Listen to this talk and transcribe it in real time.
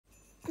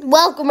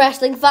Welcome,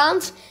 wrestling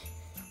fans.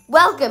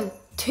 Welcome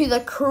to the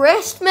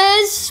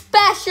Christmas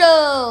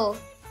special.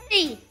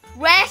 The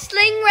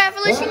Wrestling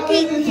Revolution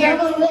team here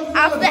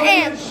at the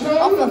end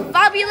of a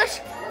fabulous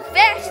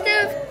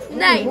festive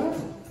night.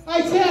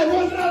 I said it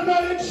wasn't a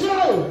brilliant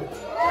show.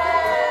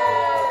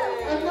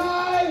 And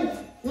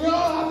now we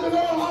all have to go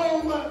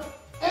home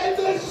in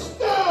the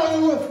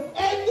snow,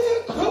 in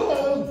the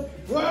cold,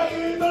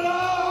 where you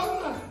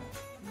belong.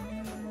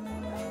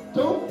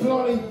 Don't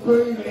bloody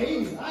boo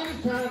me. I'm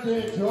just trying to do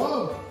a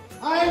job.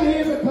 I'm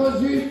here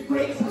because you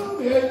freaks have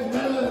me out in the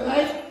middle of the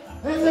night,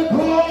 in the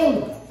cold,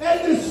 in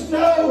the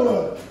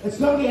snow. It's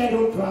lovely I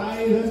don't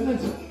cry, isn't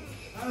it?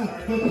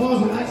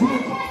 Because of an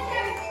accident.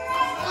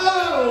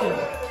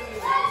 Oh!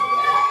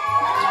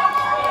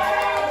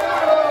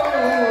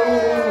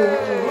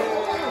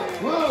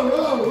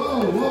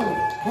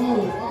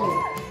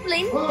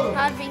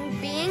 Having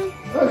being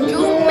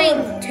so mean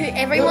to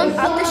everyone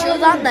at the show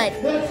that night.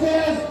 That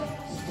says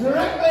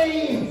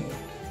strictly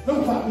no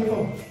fat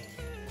people.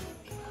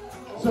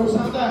 So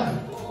Santa,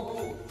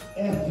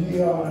 if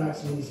you are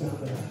actually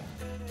Santa,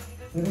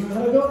 then we're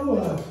gonna go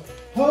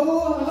ho ho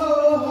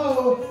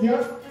ho.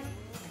 Here.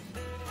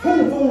 Ho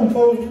ho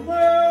ho.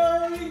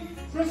 Merry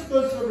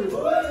Christmas,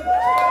 everybody.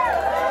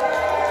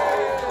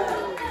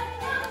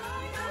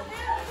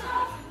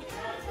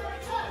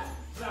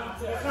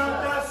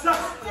 Santa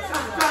sucks.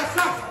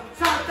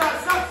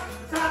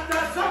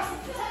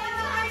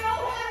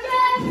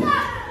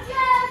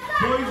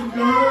 Boys and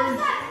girls,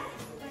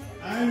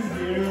 I'm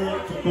here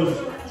because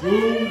Joe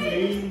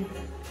Lane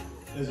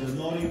is a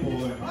naughty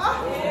boy. I'm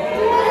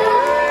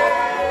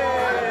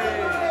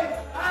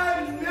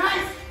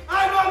nice.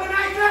 I'm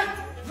organized.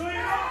 No,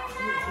 you're not.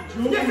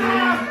 Joe Lane.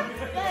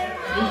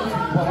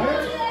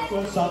 Quiet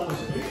when Santa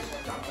speaks.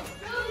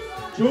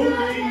 Joe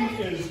Lane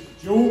is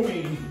Joe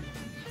Lane.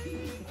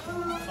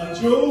 And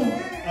Joe,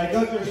 I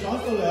got your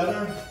Santa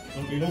letter.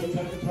 There'll be no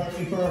tip to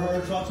turkey for a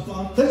hair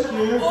transplant this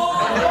year.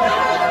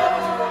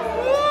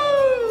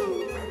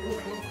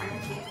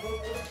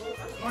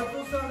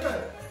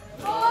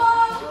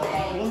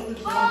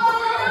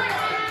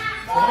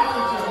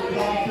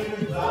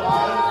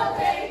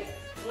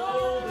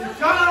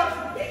 Shut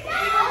up!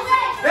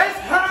 This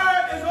hair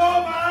is all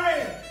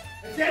mine.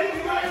 It's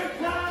anything I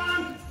can.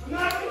 I'm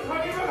not going to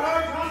turkey for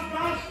hair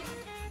transplant.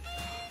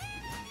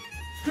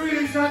 Screw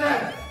you, Santa.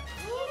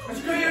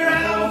 Screw your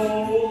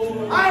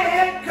elves! I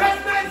hate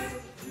Christmas!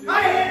 I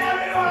hate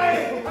everybody!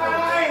 I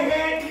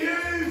hate you,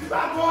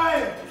 bad boy!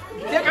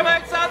 Take him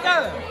out, Santa!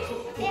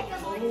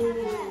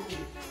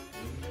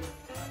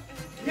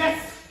 Yes!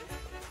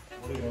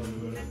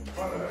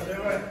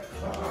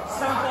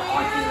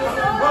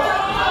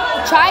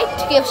 Try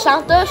to give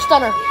Santa a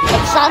stunner,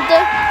 but Santa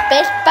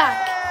bit back.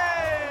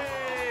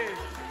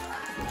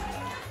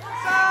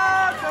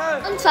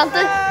 And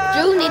Santa,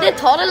 Joe needed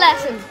taught a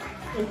lesson.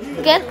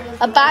 Get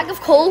a bag of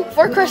coal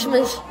for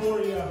Christmas.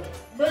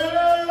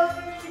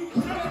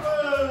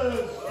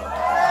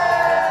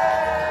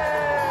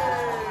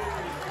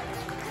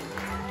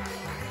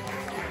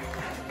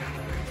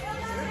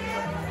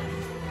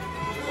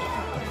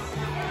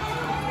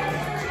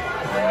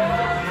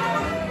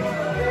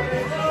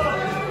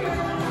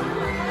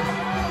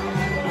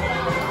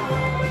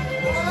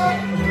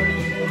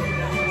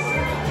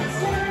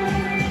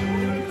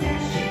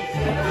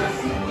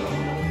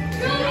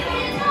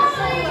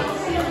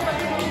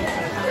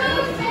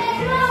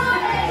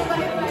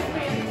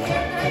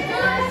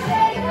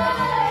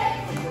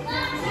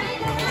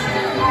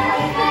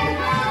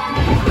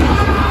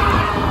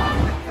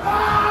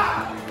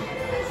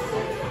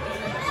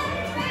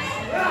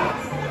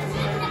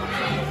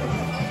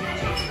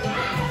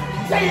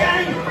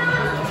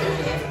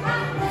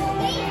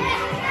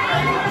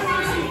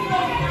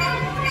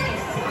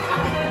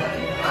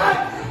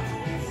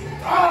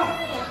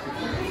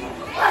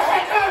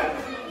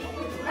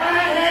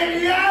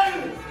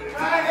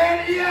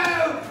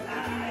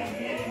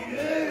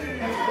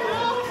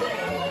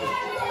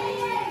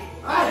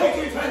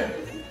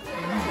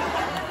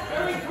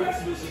 Merry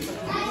Christmas!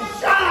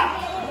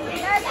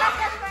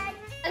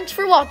 Thanks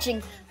for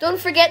watching. Don't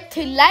forget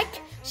to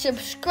like,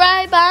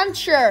 subscribe and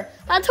share.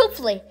 And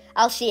hopefully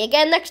I'll see you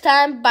again next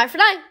time. Bye for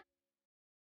now.